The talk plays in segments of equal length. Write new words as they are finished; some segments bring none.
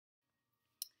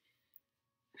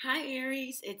Hi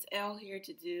Aries, it's Elle here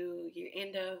to do your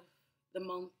end of the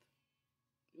month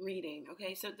reading.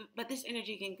 Okay, so but this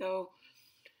energy can go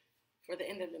for the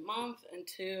end of the month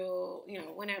until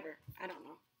whenever. I don't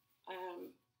know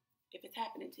if it's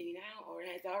happening to you now or it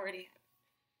has already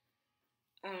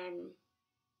happened.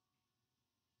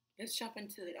 Let's jump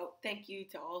into it. Oh, thank you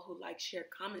to all who like, share,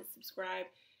 comment, subscribe,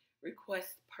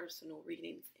 request personal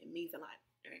readings. It means a lot.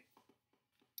 All right.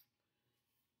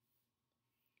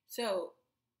 So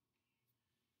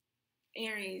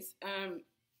Aries,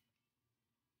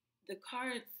 the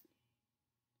cards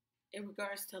in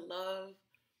regards to love,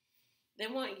 they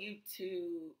want you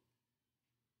to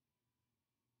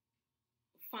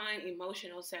find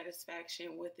emotional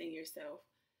satisfaction within yourself.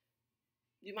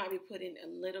 You might be putting a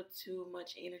little too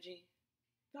much energy,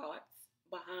 thoughts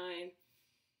behind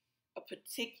a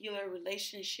particular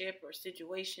relationship or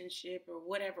situationship or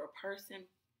whatever person.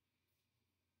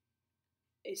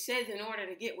 It says in order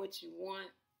to get what you want,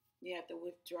 you have to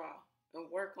withdraw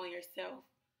and work on yourself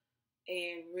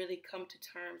and really come to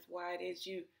terms why it is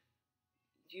you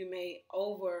may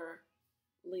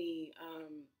overly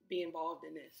be involved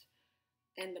in this,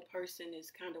 and the person is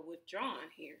kind of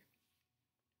withdrawn here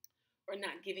or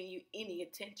not giving you any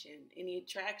attention, any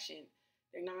attraction.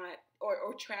 They're not,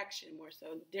 or traction more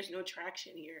so. There's no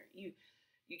traction here. You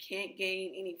can't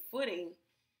gain any footing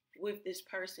with this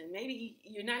person. Maybe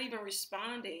you're not even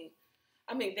responding.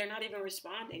 I mean, they're not even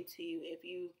responding to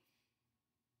you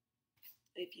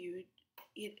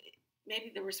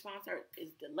maybe the response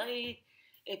is delayed.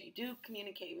 If you do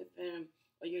communicate with them,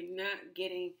 or you're not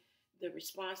getting the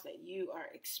response that you are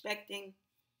expecting,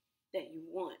 that you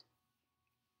want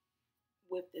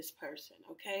with this person,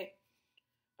 okay?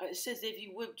 It says if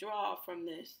you withdraw from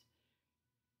this,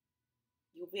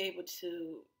 you'll be able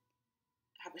to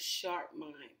have a sharp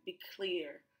mind, be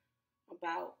clear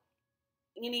about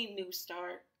any new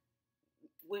start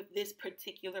with this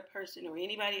particular person or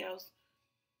anybody else.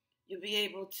 You'll be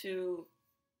able to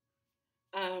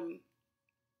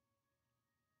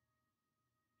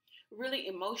really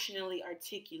emotionally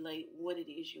articulate what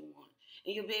it is you want,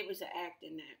 and you'll be able to act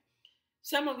in that.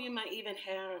 Some of you might even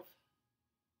have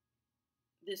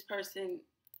this person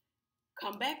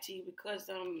come back to you because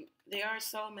they are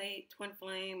soulmate, twin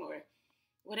flame, or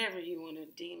whatever you want to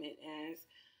deem it as.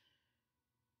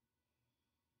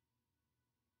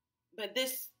 But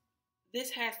this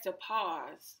has to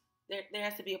pause. There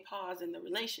has to be a pause in the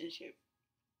relationship,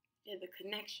 in the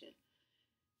connection.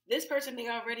 This person may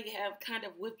already have kind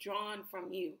of withdrawn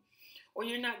from you, or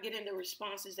you're not getting the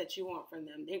responses that you want from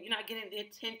them. You're not getting the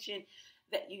attention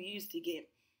that you used to get.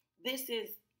 This is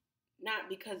not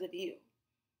because of you.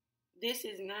 This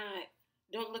is not,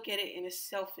 don't look at it in a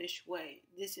selfish way.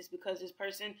 This is because this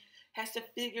person has to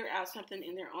figure out something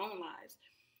in their own lives.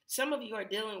 Some of you are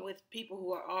dealing with people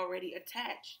who are already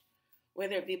attached,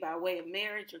 whether it be by way of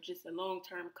marriage or just a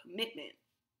long-term commitment.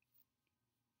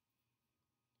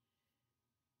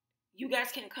 You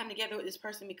guys can't come together with this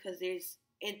person because there's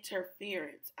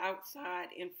interference,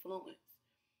 outside influence,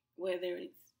 whether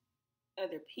it's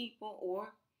other people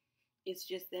or it's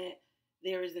just that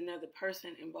there is another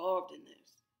person involved in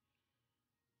this.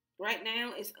 Right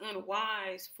now, it's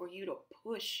unwise for you to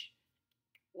push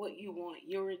what you want,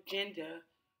 your agenda,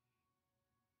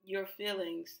 your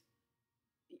feelings,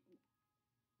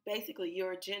 basically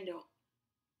your agenda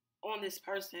on this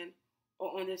person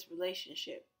or on this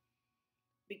relationship.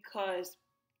 Because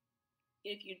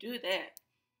if you do that,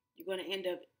 you're going to end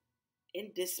up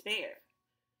in despair,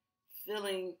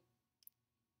 feeling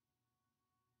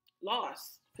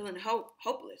lost, feeling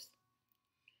hopeless.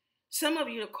 Some of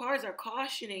you, the cards are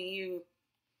cautioning you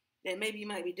that maybe you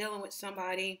might be dealing with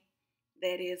somebody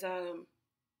that is,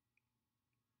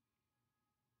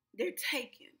 they're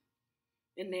taken.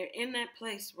 And they're in that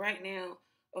place right now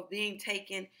of being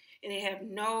taken, and they have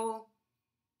no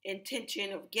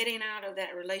intention of getting out of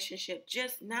that relationship,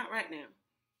 just not right now.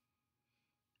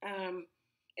 And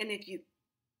if you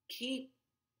keep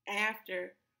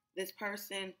after this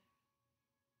person,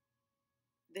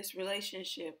 this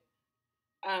relationship,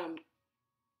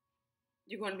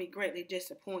 you're going to be greatly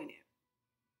disappointed.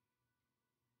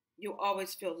 You'll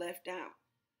always feel left out.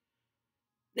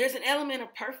 There's an element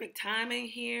of perfect timing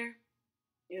here.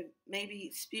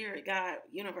 Maybe spirit, God,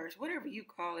 universe, whatever you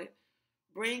call it,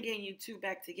 bringing you two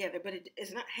back together, but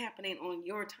it's not happening on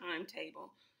your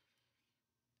timetable,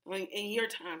 in your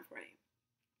time frame.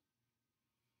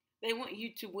 They want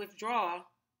you to withdraw,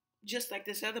 just like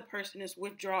this other person is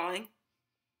withdrawing,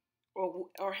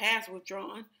 or has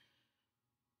withdrawn,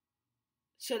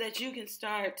 so that you can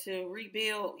start to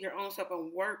rebuild your own self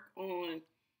and work on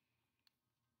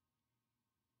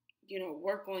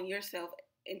yourself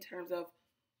in terms of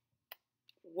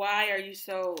why are you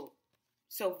so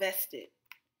vested?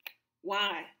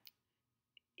 Why?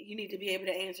 You need to be able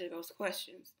to answer those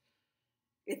questions.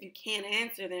 If you can't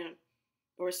answer them,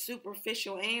 or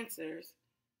superficial answers,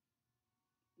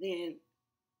 then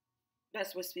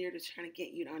that's what Spirit is trying to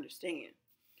get you to understand.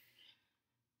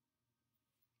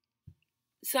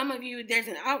 Some of you, there's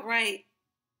an outright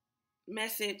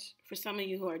message for some of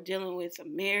you who are dealing with a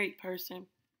married person.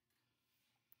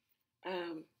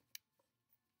 The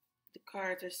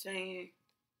cards are saying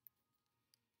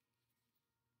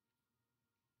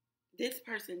this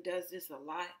person does this a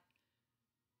lot.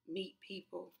 Meet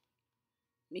people,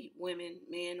 meet women,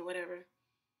 men, whatever.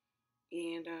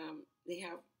 And they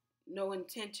have no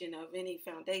intention of any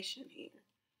foundation here.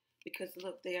 Because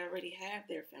look, they already have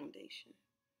their foundation.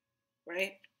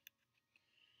 Right?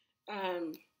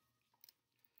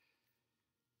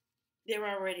 They're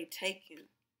already taken.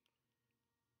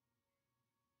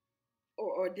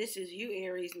 Or this is you,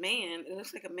 Aries, man. It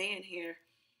looks like a man here.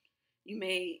 You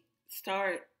may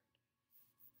start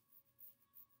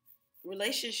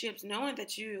relationships knowing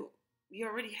that you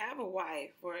already have a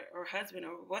wife or husband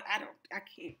or what. I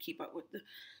can't keep up with the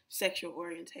sexual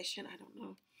orientation. I don't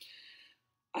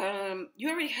know. You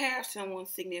already have someone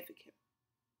significant.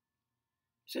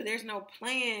 So there's no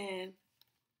plan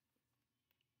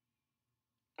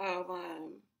of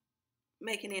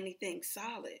making anything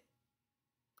solid.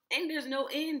 And there's no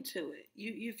end to it.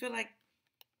 You feel like,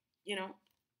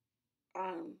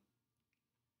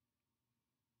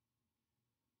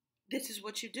 this is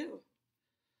what you do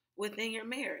within your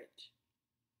marriage.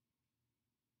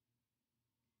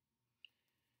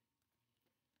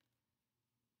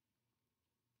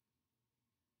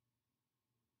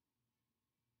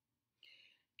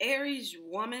 Aries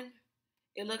woman,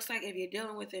 it looks like if you're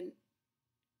dealing with a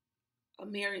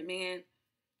married man,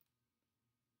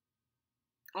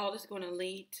 all it's going to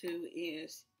lead to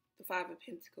is the Five of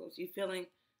Pentacles. You feeling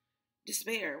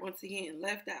despair, once again,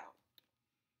 left out.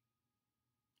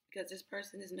 Because this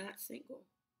person is not single.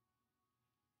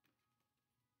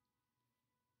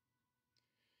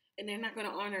 And they're not going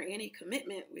to honor any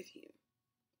commitment with you.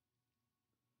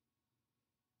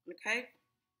 Okay?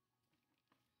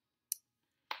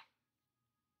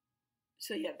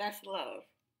 So yeah, that's love.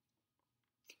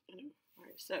 I know,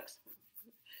 it sucks.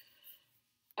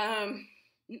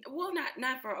 Well,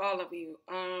 not for all of you.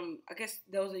 I guess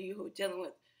those of you who are dealing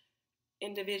with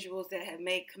individuals that have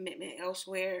made commitment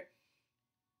elsewhere,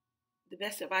 the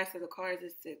best advice of the cards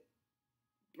is to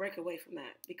break away from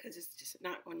that, because it's just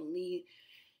not going to lead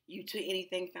you to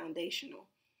anything foundational.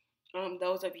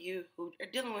 Those of you who are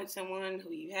dealing with someone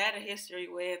who you had a history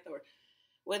with, or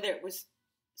whether it was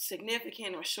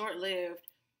significant or short-lived,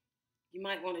 you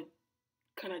might want to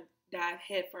kind of dive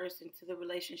headfirst into the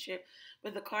relationship.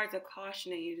 But the cards are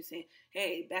cautioning you to say,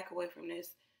 hey, back away from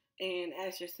this and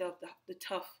ask yourself the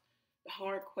tough, the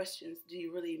hard questions. Do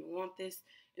you really even want this?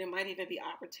 And it might even be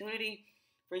opportunity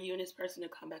for you and this person to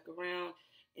come back around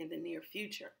in the near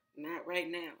future, not right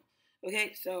now.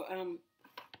 Okay, so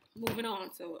moving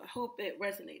on. So I hope it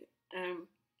resonated.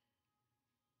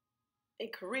 In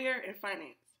career and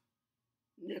finance,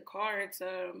 the cards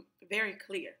very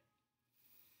clear.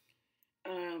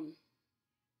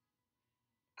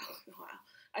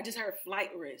 I just heard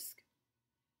flight risk.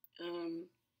 I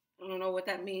don't know what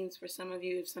that means for some of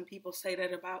you. If some people say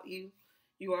that about you,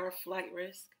 you are a flight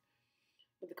risk.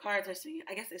 But the cards are saying,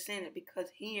 I guess they're saying it because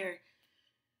here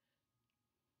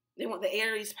they want the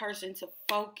Aries person to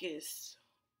focus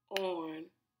on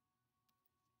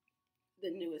the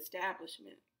new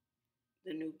establishment,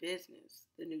 the new business,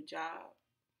 the new job.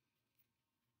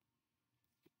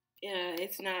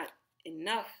 It's not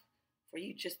enough for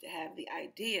you just to have the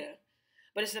idea,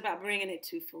 but it's about bringing it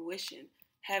to fruition,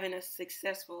 having a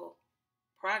successful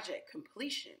project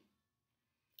completion.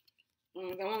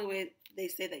 The only way they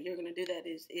say that you're going to do that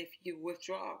is if you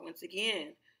withdraw. Once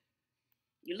again,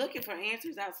 you're looking for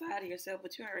answers outside of yourself,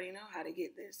 but you already know how to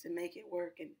get this and make it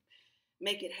work and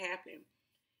make it happen.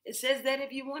 It says that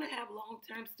if you want to have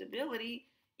long-term stability,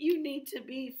 you need to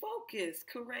be focused,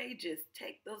 courageous,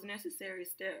 take those necessary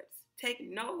steps.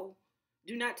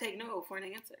 Do not take no for an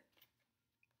answer.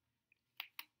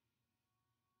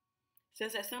 It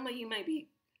says that some of you may be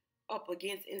up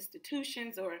against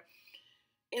institutions,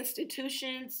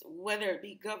 whether it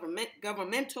be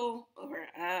governmental or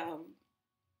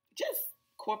just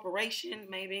corporation,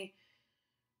 maybe.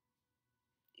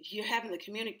 You're having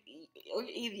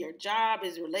either your job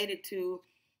is related to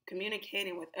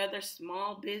communicating with other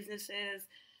small businesses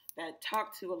that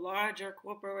talk to a larger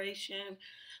corporation.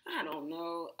 I don't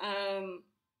know.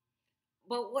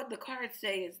 But what the cards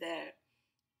say is that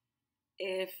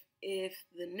if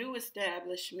the new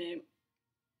establishment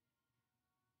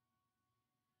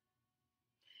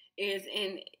is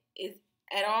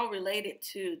at all related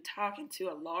to talking to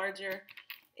a larger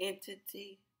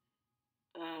entity,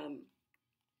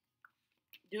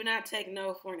 do not take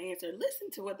no for an answer. Listen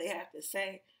to what they have to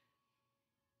say.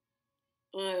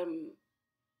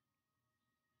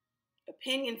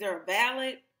 Opinions are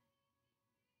valid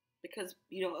because,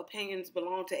 opinions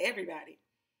belong to everybody,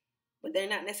 but they're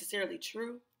not necessarily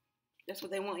true. That's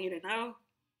what they want you to know.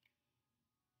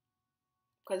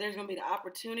 Because there's going to be the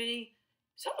opportunity.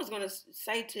 Someone's going to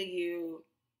say to you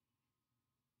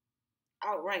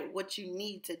outright what you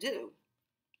need to do.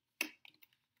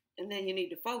 And then you need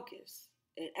to focus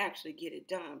and actually get it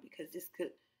done, because this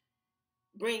could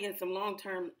bring in some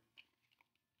long-term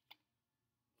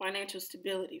financial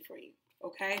stability for you,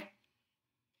 okay?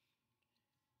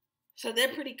 So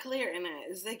they're pretty clear in that.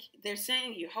 It's like they're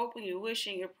saying you're hoping, you're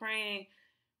wishing, you're praying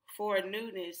for a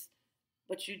newness,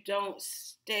 but you don't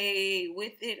stay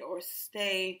with it or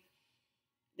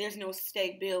there's no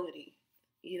stability.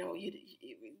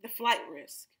 The flight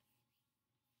risk.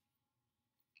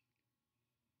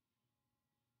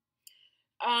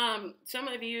 Some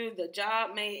of you, the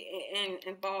job may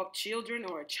involve children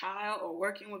or a child or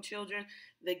working with children.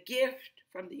 The gift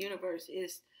from the universe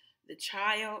is the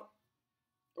child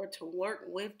or to work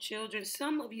with children.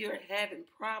 Some of you are having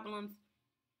problems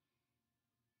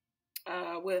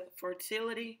with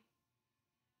fertility.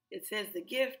 It says the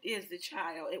gift is the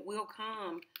child. It will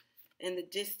come in the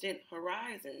distant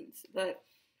horizons, but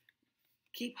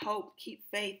keep hope, keep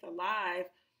faith alive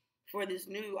for this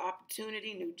new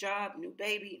opportunity, new job, new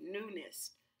baby,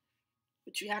 newness.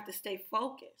 But you have to stay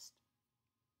focused.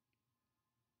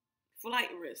 Flight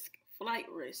risk.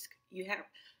 You have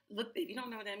if you don't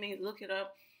know what that means, look it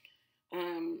up.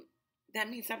 That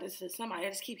means something to somebody. I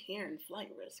just keep hearing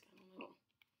flight risk. I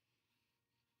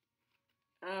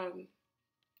don't know.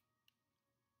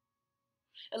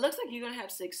 It looks like you're gonna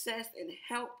have success and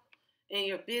help in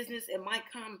your business. It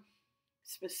might come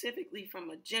specifically from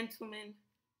a gentleman.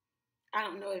 I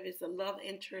don't know if it's a love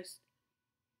interest,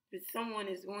 but someone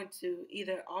is going to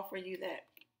either offer you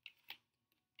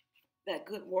that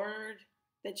good word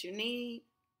that you need,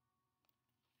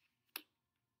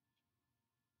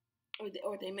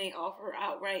 or they may offer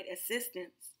outright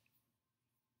assistance,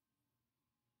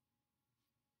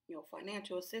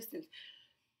 financial assistance.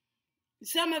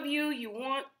 Some of you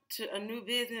want a new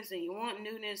business and you want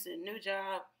newness and a new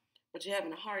job, but you're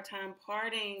having a hard time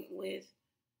parting with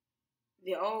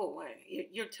the old way.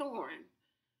 You're torn.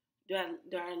 Do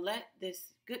I let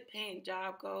this good paying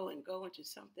job go and go into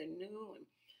something new and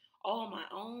all my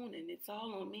own, and it's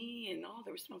all on me and all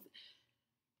the responsibility?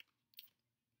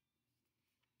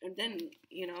 And then,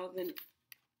 then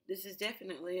this is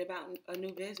definitely about a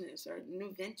new business or a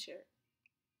new venture.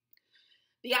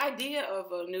 The idea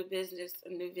of a new business, a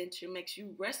new venture makes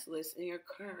you restless in your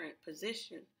current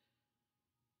position.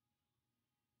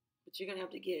 But you're going to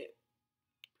have to get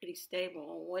pretty stable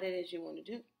on what it is you want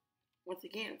to do. Once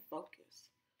again, focus.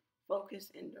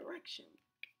 Focus and direction.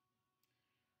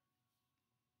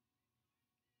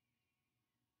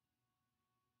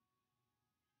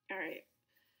 All right.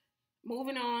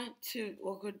 Moving on to,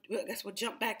 I guess we'll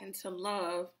jump back into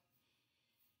love.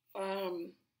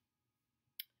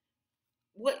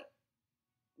 What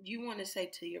you want to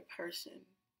say to your person?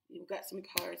 You've got some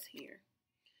cards here.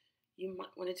 You might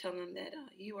want to tell them that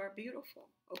you are beautiful.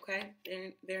 Okay?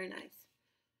 Very, very nice.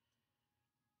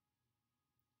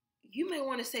 You may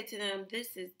want to say to them,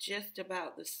 this is just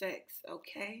about the sex,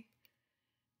 okay?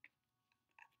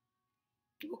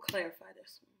 We'll clarify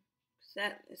this one.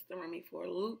 That is throwing me for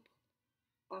a loop.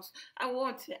 Also, I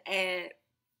want to add,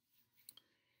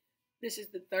 this is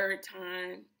the third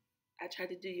time I tried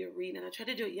to do your reading. I tried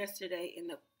to do it yesterday,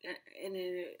 and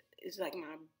it's like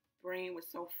my brain was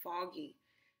so foggy.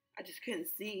 I just couldn't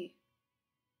see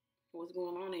what was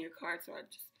going on in your cards, so I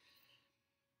just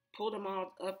pulled them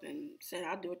all up and said,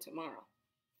 I'll do it tomorrow.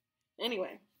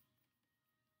 Anyway,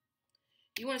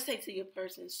 you want to say to your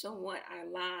person, so what? I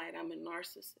lied. I'm a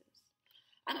narcissist.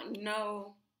 I don't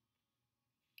know.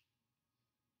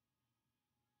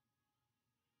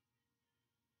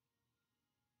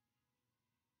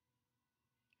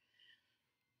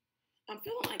 I'm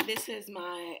feeling like this is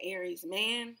my Aries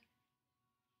man,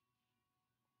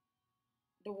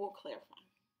 but we'll clarify.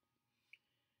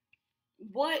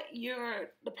 What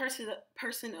the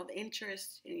person of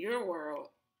interest in your world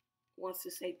wants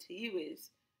to say to you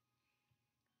is,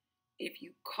 if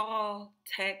you call,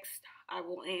 text, I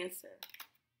will answer.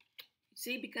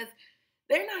 See, because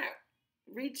they're not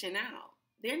reaching out.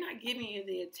 they're not giving you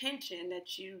the attention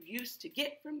that you used to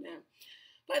get from them.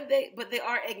 But they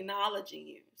are acknowledging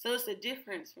you. So it's a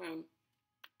difference from,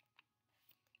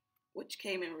 which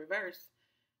came in reverse,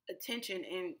 attention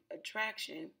and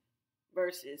attraction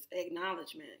versus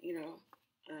acknowledgement,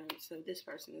 so this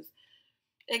person is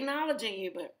acknowledging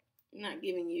you, but not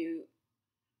giving you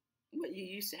what you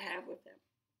used to have with them.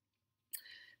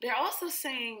 They're also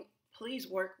saying, please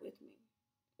work with me,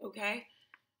 okay?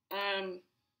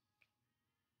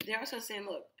 They're also saying,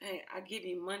 look, hey, I give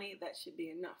you money, that should be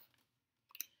enough.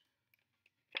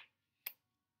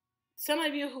 Some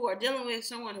of you who are dealing with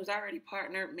someone who's already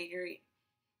partnered, married,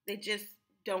 they just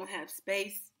don't have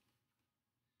space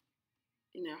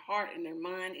in their heart, in their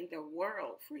mind, in their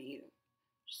world for you.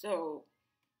 So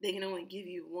they can only give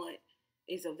you what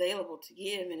is available to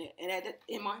give. And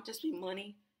it might just be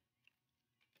money.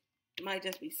 It might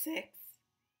just be sex.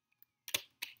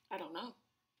 I don't know.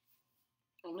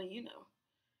 Only you know.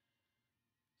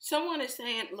 Someone is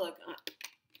saying, look,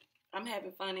 I'm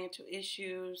having financial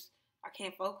issues. I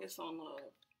can't focus on love.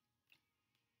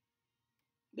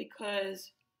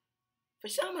 Because for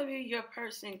some of you, your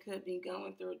person could be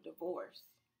going through a divorce.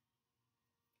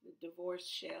 The divorce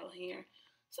shell here.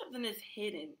 Something is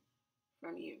hidden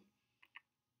from you.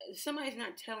 Somebody's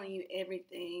not telling you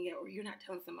everything, or you're not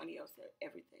telling somebody else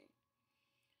everything.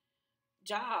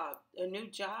 Job, a new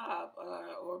job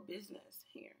or business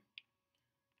here.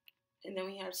 And then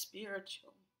we have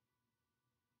spiritual.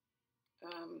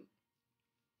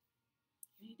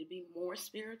 You need to be more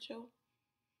spiritual.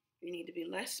 You need to be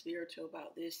less spiritual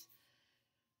about this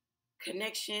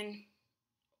connection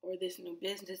or this new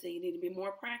business, and you need to be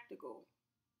more practical,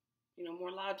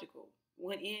 more logical.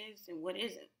 What is and what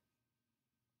isn't.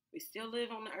 We still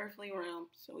live on the earthly realm,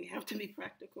 so we have to be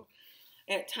practical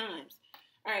at times.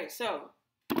 All right, so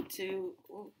to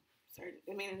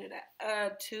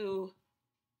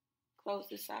close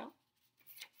this out,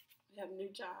 we have a new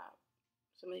job.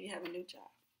 Some of you have a new job.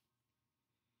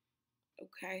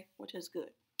 Okay, which is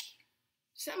good.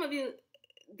 Some of you,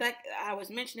 like I was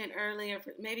mentioning earlier,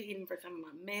 maybe even for some of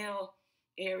my male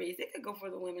Aries, it could go for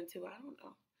the women too, I don't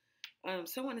know.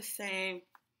 Someone is saying,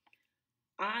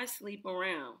 I sleep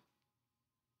around.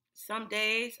 Some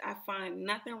days I find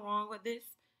nothing wrong with this,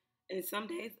 and some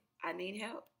days I need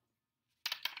help.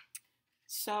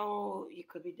 So you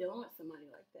could be dealing with somebody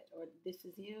like that, or this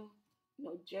is you.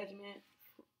 No judgment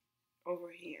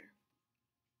over here.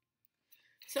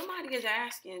 Somebody is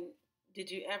asking, did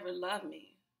you ever love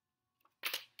me?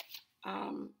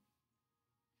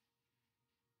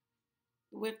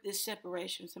 With this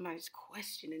separation, somebody's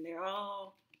questioning. They're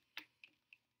all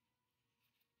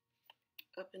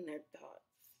up in their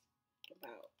thoughts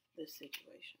about this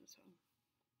situation. So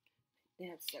they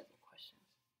have several questions.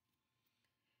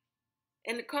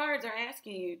 And the cards are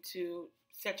asking you to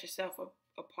set yourself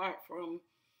apart from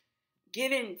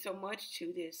giving so much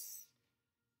to this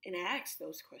and ask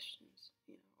those questions.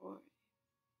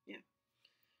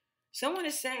 Someone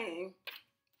is saying,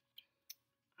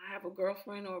 I have a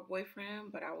girlfriend or a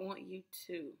boyfriend, but I want you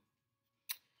to.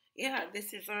 Yeah,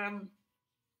 this is, I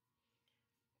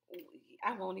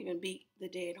won't even beat the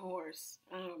dead horse.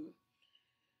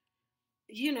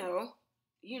 You know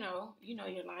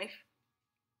your life.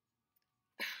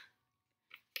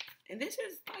 And this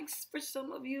is like for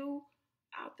some of you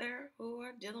out there who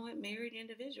are dealing with married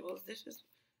individuals.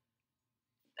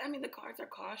 The cards are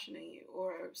cautioning you,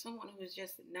 or someone who is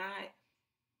just not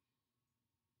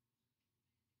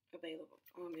available.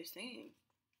 They're saying,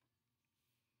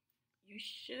 you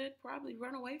should probably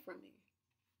run away from me.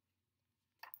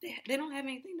 They don't have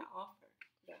anything to offer,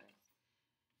 guys.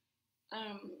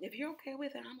 If you're okay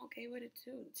with it, I'm okay with it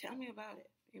too. Tell me about it,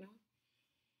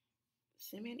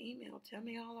 Send me an email. Tell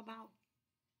me all about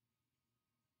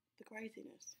the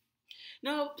craziness.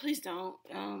 No, please don't.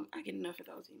 I get enough of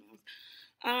those emails.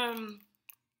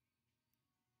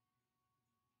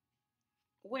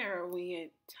 Where are we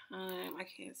at time? I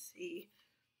can't see.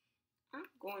 I'm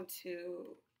going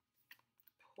to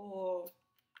pull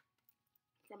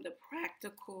from the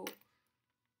practical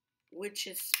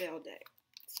witches spell deck.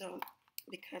 So,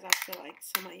 because I feel like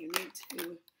some of you need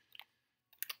to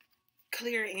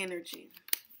clear energy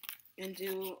and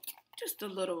do just a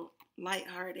little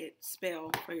lighthearted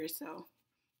spell for yourself.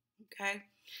 Okay?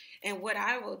 And what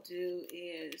I will do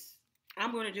is,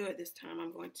 I'm going to do it this time.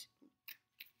 I'm going to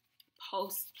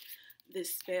post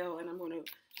this spell, and I'm going to,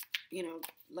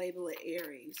 label it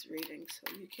Aries reading,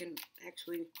 so you can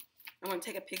actually, I'm going to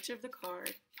take a picture of the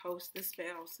card, post the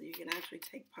spell, so you can actually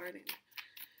take part in it.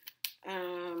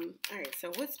 All right,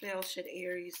 so what spell should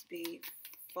Aries be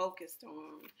focused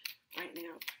on right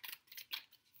now?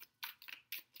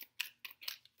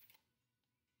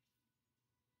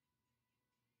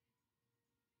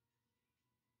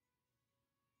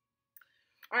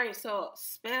 All right, so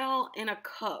spell in a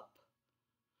cup.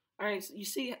 All right, so you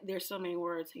see there's so many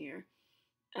words here.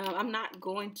 I'm not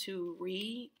going to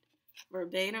read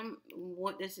verbatim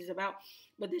what this is about,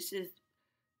 but this is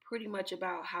pretty much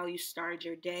about how you start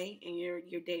your day and your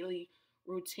daily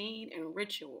routine and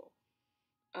ritual.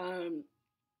 Um,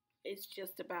 it's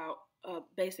just about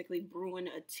basically brewing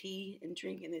a tea and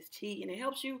drinking this tea, and it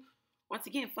helps you once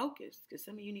again focus because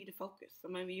some of you need to focus.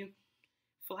 Some of you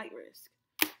flight risk.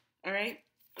 All right.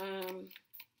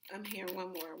 I'm hearing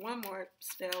one more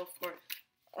spell for.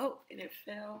 Oh, and it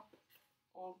fell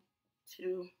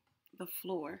onto the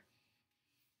floor.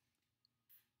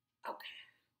 Okay.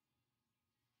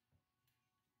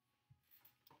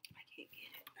 I can't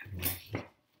get it.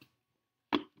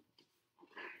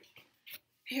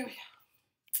 Here we go.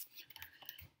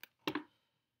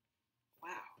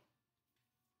 Wow.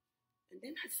 And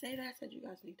then I said you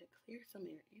guys need to clear some of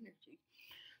your energy.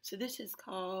 So this is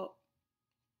called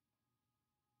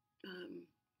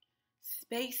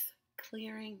space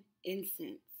clearing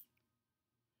incense.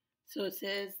 So it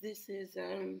says this is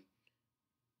a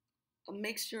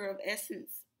mixture of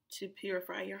essence to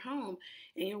purify your home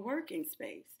and your working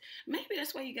space. Maybe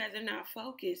that's why you guys are not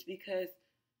focused, because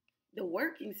the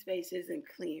working space isn't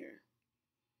clear.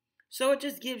 So it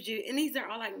just gives you, and these are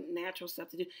all like natural stuff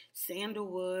to do: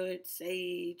 sandalwood,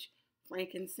 sage,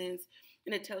 frankincense,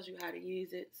 and it tells you how to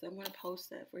use it. So I'm going to post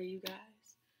that for you guys.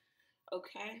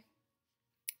 Okay.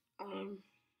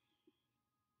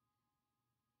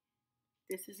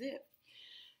 This is it.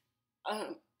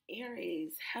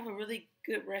 Aries, have a really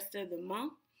good rest of the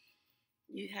month.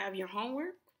 You have your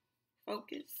homework,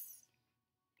 focus,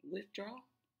 withdraw.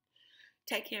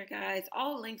 Take care, guys.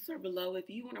 All links are below if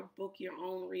you want to book your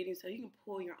own reading so you can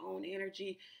pull your own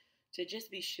energy to just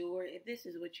be sure if this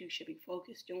is what you should be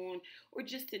focused on, or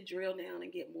just to drill down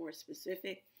and get more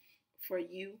specific for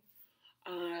you.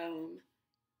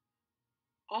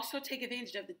 Also, take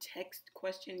advantage of the text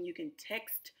question. You can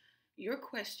text your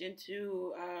question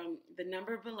to the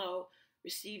number below,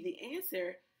 receive the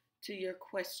answer to your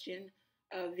question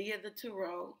via the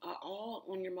tarot, all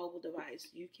on your mobile device.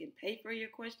 You can pay for your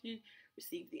question,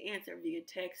 receive the answer via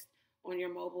text on your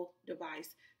mobile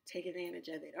device. Take advantage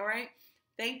of it. All right.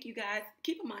 Thank you, guys.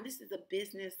 Keep in mind, this is a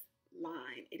business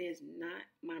line. It is not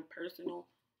my personal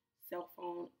cell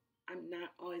phone. I'm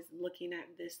not always looking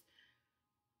at this.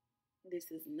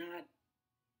 This is not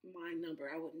my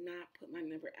number. I would not put my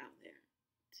number out there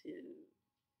to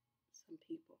some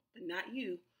people, but not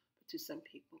you, but to some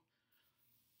people.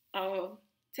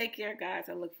 Take care, guys.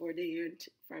 I look forward to hearing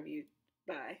from you.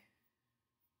 Bye.